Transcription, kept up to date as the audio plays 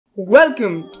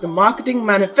Welcome to the Marketing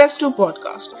Manifesto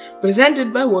podcast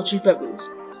presented by Virtual Pebbles.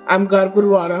 I'm Garg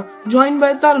Gurwara, joined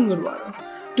by Tarun Gurwara.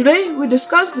 Today we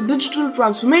discuss the digital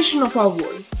transformation of our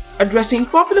world, addressing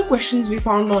popular questions we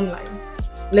found online.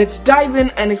 Let's dive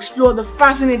in and explore the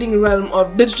fascinating realm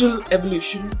of digital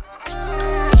evolution.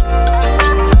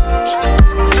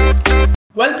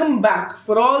 Welcome back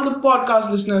for all the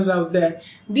podcast listeners out there.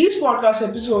 These podcast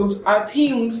episodes are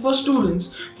themed for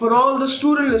students, for all the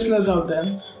student listeners out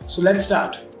there. So let's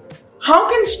start. How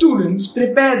can students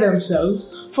prepare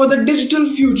themselves for the digital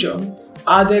future?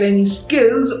 Are there any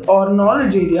skills or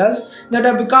knowledge areas that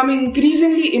are becoming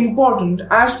increasingly important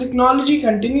as technology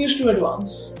continues to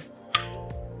advance?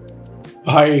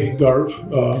 Hi, Garv.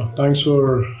 Thanks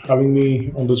for having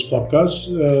me on this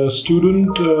podcast.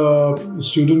 Student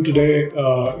today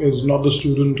is not the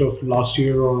student of last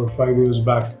year or 5 years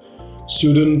back.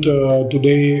 Student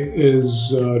today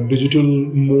is digital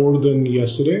more than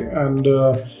yesterday, and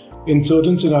in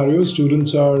certain scenarios,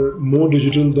 students are more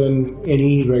digital than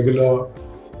any regular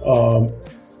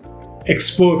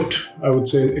expert. I would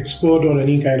say expert on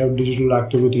any kind of digital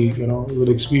activity, with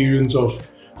experience of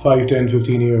 5, 10,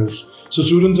 15 years. So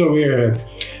students are way ahead.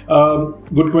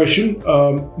 Good question.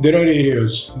 There are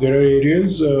areas.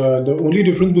 The only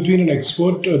difference between a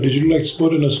digital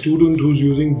expert, and a student who's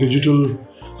using digital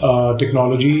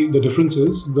technology, the difference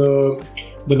is the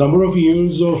number of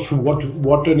years of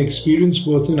what an experienced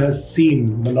person has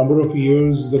seen, the number of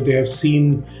years that they have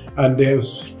seen, and they have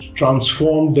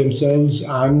transformed themselves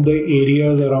and the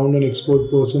areas around an expert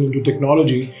person into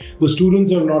technology. The students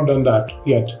have not done that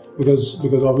yet because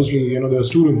obviously they're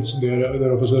students,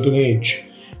 they're of a certain age,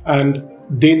 and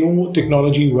they know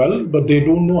technology well, but they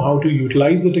don't know how to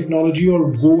utilize the technology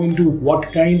or go into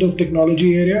what kind of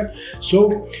technology area.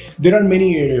 So there are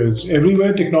many areas.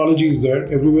 Everywhere technology is there,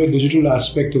 everywhere digital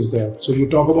aspect is there. So you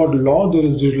talk about law, there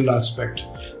is digital aspect.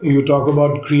 You talk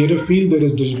about creative field, there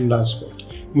is digital aspect.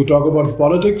 You talk about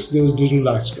politics, there is digital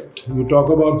aspect. You talk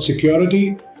about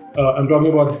security, I'm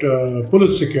talking about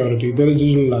police security, there is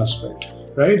digital aspect,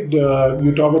 right?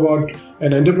 You talk about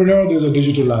an entrepreneur, there's a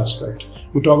digital aspect.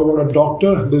 You talk about a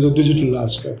doctor, there's a digital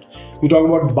aspect. You talk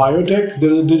about biotech,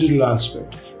 there is a digital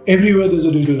aspect. Everywhere there's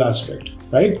a digital aspect,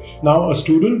 right? Now, a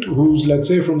student who's, let's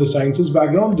say, from the sciences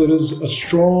background, there is a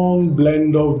strong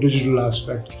blend of digital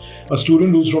aspect. A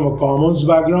student who's from a commerce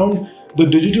background, the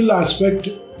digital aspect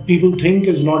people think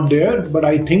is not there, but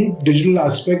I think digital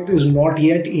aspect is not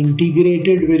yet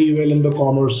integrated very well in the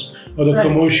commerce or the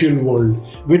commercial world,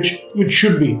 which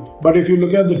should be. But if you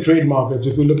look at the trade markets,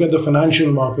 if you look at the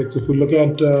financial markets, if you look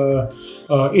at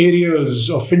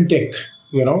areas of fintech,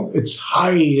 it's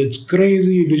high, it's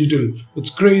crazy digital.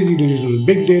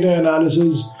 Big data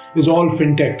analysis is all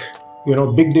fintech.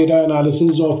 Big data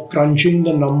analysis of crunching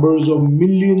the numbers of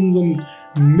millions and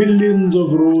millions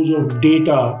of rows of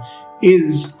data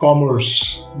is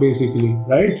commerce, basically,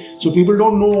 right? So people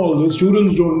don't know all this.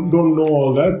 Students don't know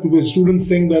all that, because students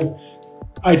think that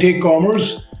I take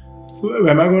commerce,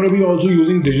 am I going to be also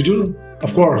using digital?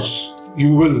 Of course,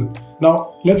 you will.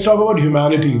 Now, let's talk about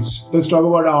humanities. Let's talk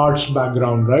about arts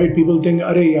background, right? People think,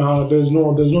 there's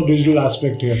no digital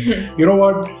aspect here. You know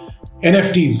what?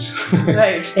 NFTs.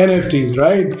 Right. NFTs,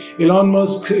 right? Elon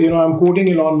Musk, I'm quoting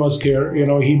Elon Musk here.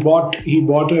 He bought an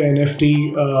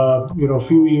NFT, a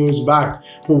few years back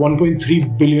for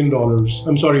 $1.3 billion.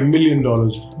 I'm sorry, $1 million.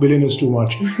 Billion is too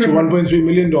much. So $1.3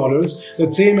 million.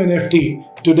 That same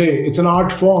NFT today, it's an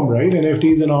art form, right?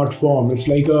 NFT is an art form. It's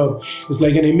like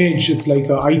an image. It's like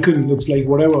an icon. It's like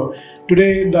whatever.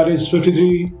 Today, that is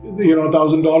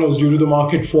 $53,000 due to the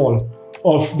market fall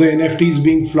of the NFTs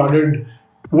being flooded.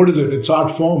 What is it? It's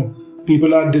art form.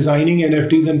 People are designing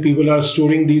NFTs and people are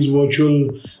storing these virtual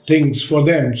things for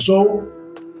them. So,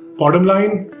 bottom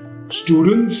line,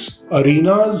 students,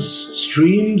 arenas,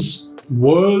 streams,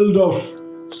 world of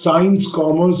science,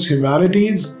 commerce,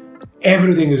 humanities,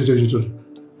 everything is digital.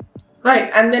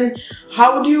 Right, and then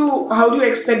how do you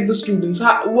expect the students?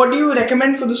 What do you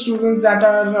recommend for the students that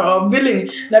are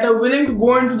willing to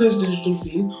go into this digital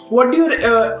field? What do you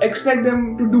expect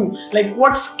them to do? Like,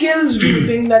 what skills do you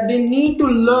think that they need to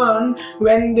learn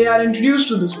when they are introduced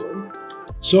to this world?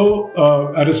 So,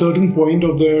 at a certain point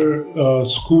of their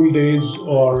school days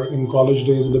or in college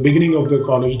days, in the beginning of their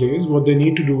college days, what they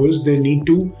need to do is they need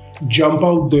to jump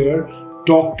out there,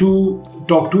 talk to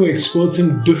experts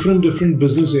in different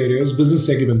business areas, business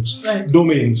segments,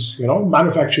 domains,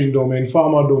 manufacturing domain,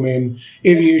 pharma domain,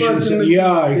 aviation.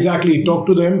 Exactly. Talk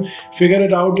to them, figure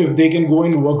it out if they can go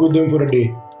and work with them for a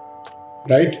day.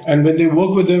 right? And when they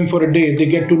work with them for a day, they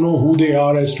get to know who they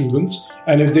are as students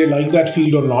and if they like that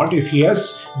field or not. If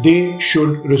yes, they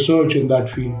should research in that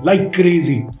field like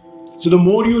crazy. So the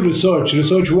more you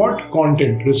research what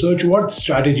content, research what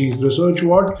strategies, research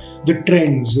what the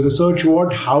trends, research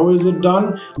how is it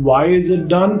done, why is it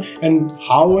done, and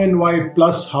how and why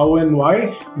plus how and why,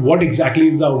 what exactly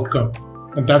is the outcome.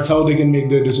 And that's how they can make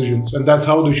their decisions, and that's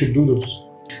how they should do those.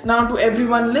 Now, to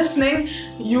everyone listening,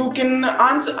 you can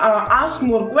ask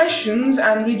more questions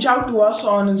and reach out to us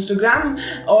on Instagram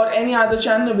or any other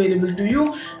channel available to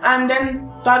you, and then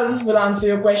Tarun will answer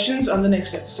your questions on the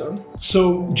next episode.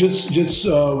 So just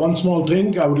one small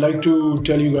thing I would like to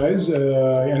tell you guys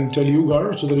and tell you,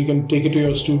 Gar, so that you can take it to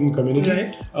your student community.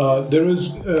 Right. There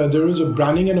is a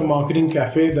branding and a marketing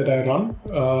cafe that I run.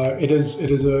 It is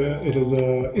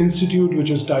a institute which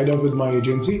is tied up with my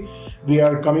agency. We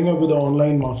are coming up with an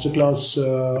online masterclass,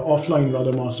 offline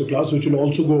rather masterclass, which will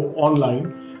also go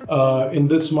online in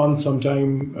this month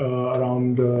sometime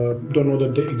around, don't know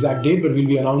the exact date, but we'll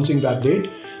be announcing that date.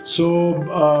 So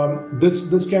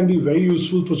this can be very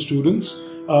useful for students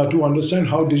to understand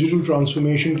how digital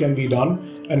transformation can be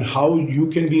done and how you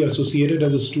can be associated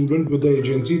as a student with the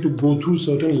agency to go through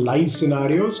certain live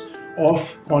scenarios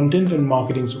of content and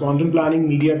marketing. So content planning,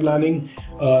 media planning,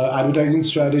 advertising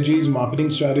strategies, marketing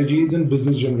strategies, and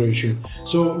business generation.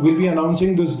 So we'll be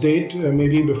announcing this date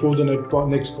maybe before the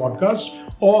next podcast,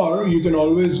 or you can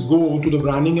always go to the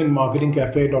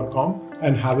brandingandmarketingcafe.com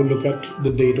and have a look at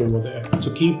the date over there.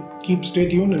 So stay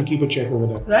tuned and keep a check over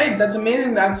there. Right, that's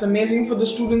amazing. That's amazing for the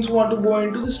students who want to go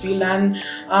into this field, and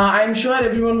I'm sure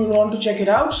everyone will want to check it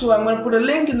out. So I'm going to put a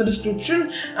link in the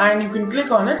description and you can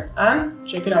click on it and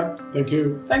check it out. Thank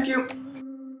you. Thank you.